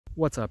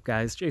What's up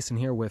guys, Jason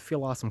here with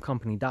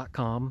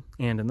feelawesomecompany.com,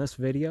 and in this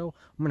video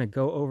I'm going to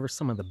go over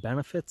some of the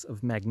benefits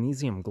of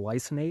magnesium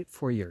glycinate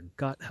for your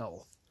gut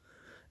health.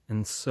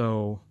 And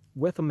so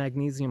with a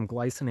magnesium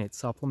glycinate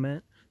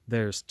supplement,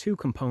 there's two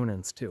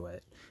components to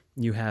it.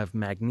 You have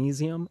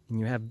magnesium and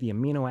you have the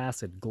amino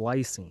acid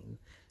glycine,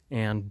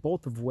 and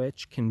both of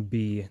which can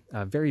be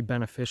very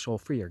beneficial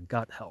for your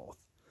gut health.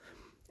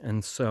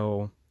 And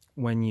so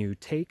when you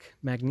take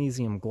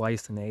magnesium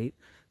glycinate,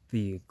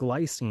 the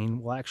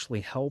glycine will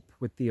actually help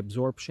with the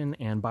absorption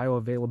and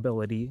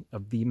bioavailability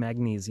of the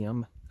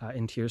magnesium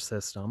into your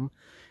system.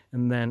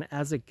 And then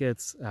as it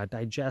gets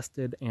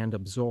digested and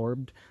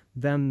absorbed,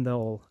 then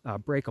they'll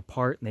break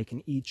apart and they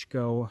can each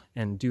go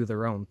and do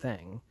their own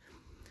thing.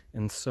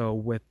 And so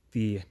with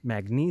the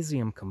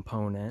magnesium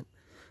component,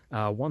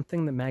 one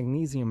thing that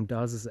magnesium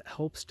does is it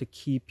helps to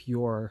keep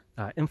your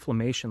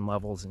inflammation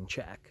levels in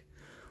check,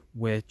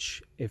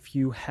 which if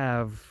you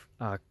have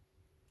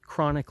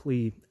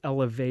chronically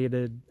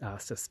elevated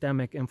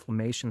systemic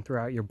inflammation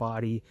throughout your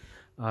body,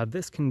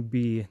 this can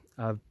be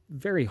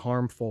very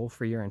harmful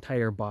for your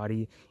entire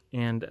body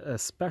and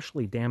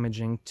especially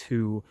damaging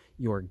to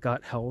your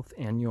gut health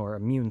and your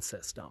immune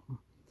system.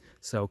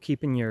 So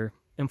keeping your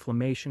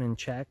inflammation in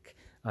check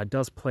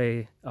does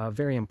play a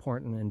very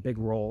important and big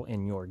role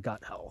in your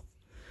gut health.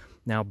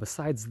 Now,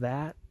 besides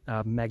that,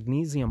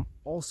 magnesium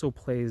also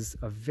plays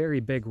a very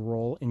big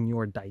role in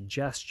your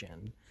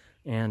digestion.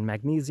 And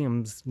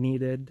magnesium's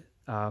needed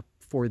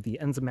for the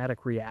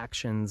enzymatic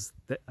reactions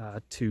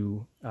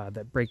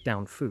that break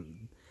down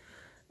food.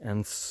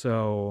 And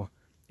so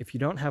if you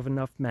don't have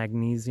enough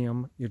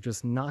magnesium, you're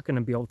just not going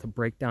to be able to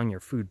break down your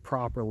food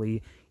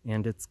properly,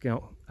 and it's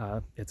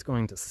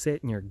going to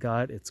sit in your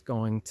gut, it's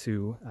going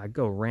to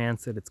go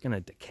rancid, it's going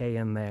to decay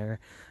in there,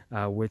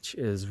 which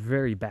is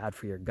very bad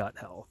for your gut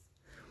health.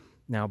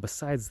 Now,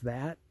 besides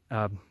that,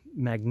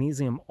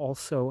 magnesium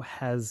also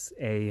has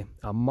a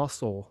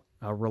muscle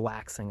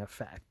relaxing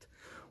effect,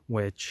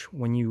 which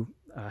when you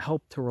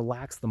help to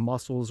relax the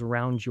muscles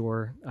around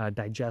your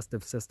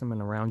digestive system and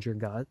around your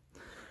gut,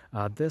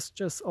 this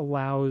just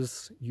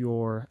allows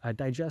your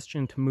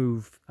digestion to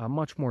move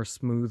much more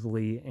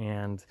smoothly,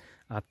 and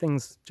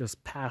things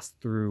just pass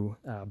through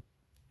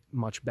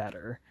much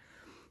better.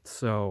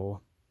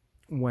 So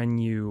when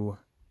you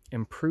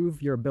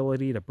improve your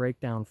ability to break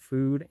down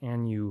food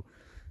and you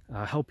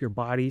help your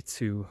body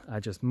to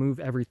just move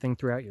everything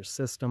throughout your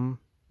system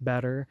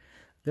better,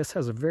 this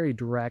has a very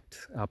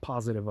direct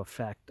positive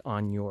effect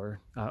on your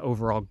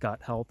overall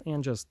gut health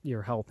and just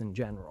your health in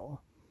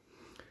general.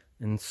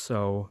 And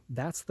so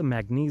that's the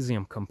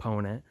magnesium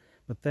component,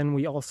 but then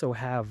we also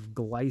have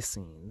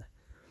glycine.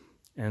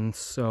 And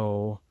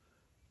so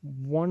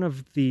one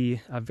of the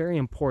very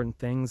important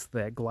things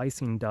that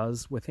glycine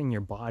does within your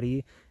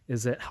body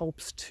is it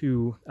helps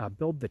to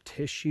build the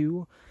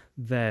tissue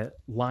that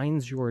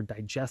lines your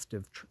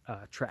digestive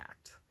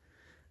tract.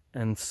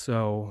 And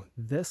so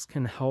this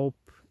can help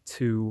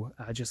to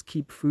just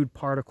keep food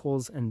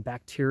particles and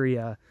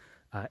bacteria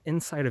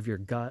inside of your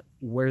gut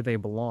where they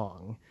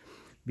belong.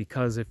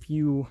 Because if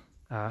you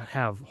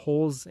have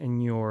holes in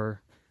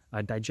your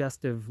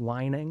digestive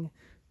lining,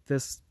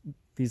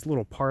 these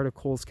little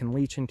particles can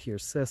leach into your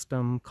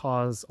system,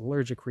 cause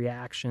allergic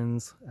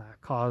reactions,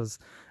 cause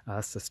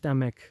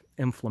systemic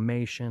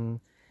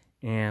inflammation,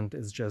 and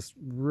is just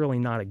really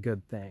not a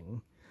good thing.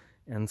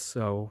 And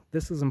so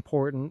this is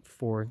important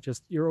for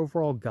just your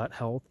overall gut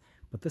health,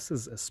 but this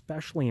is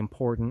especially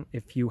important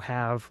if you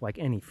have like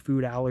any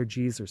food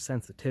allergies or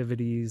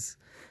sensitivities,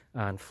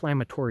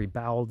 inflammatory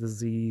bowel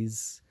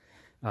disease,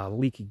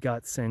 leaky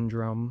gut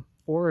syndrome,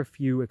 or if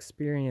you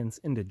experience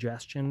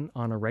indigestion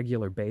on a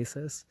regular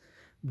basis.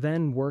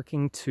 Then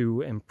working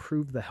to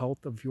improve the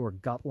health of your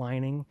gut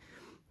lining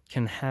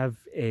can have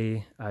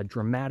a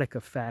dramatic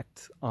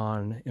effect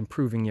on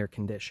improving your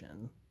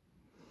condition.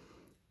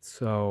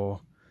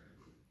 So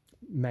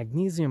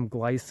magnesium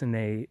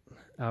glycinate,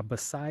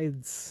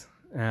 besides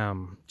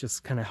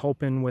just kind of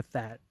helping with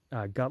that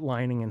gut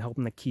lining and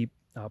helping to keep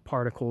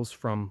particles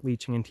from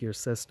leaching into your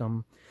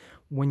system,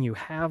 when you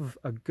have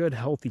a good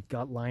healthy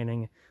gut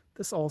lining,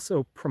 this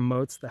also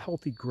promotes the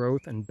healthy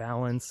growth and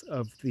balance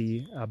of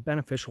the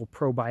beneficial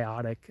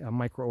probiotic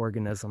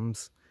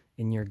microorganisms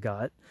in your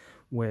gut,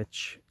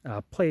 which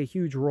play a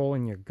huge role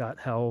in your gut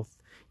health.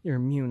 Your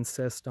immune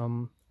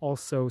system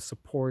also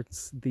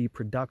supports the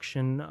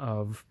production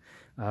of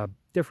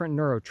different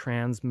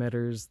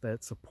neurotransmitters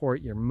that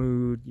support your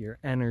mood, your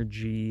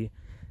energy,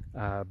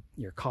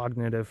 your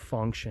cognitive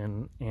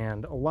function,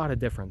 and a lot of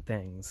different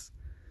things.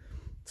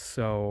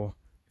 So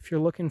if you're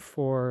looking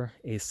for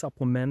a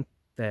supplement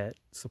that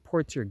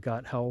supports your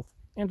gut health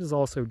and is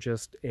also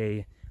just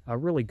a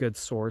really good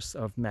source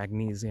of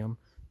magnesium,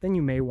 then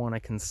you may want to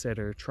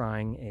consider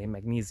trying a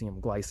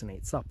magnesium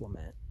glycinate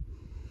supplement.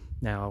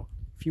 Now,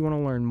 if you want to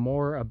learn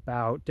more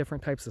about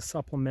different types of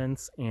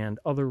supplements and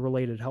other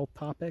related health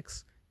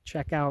topics,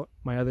 check out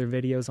my other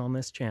videos on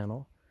this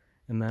channel,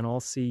 and then I'll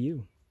see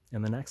you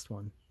in the next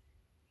one.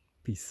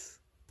 Peace.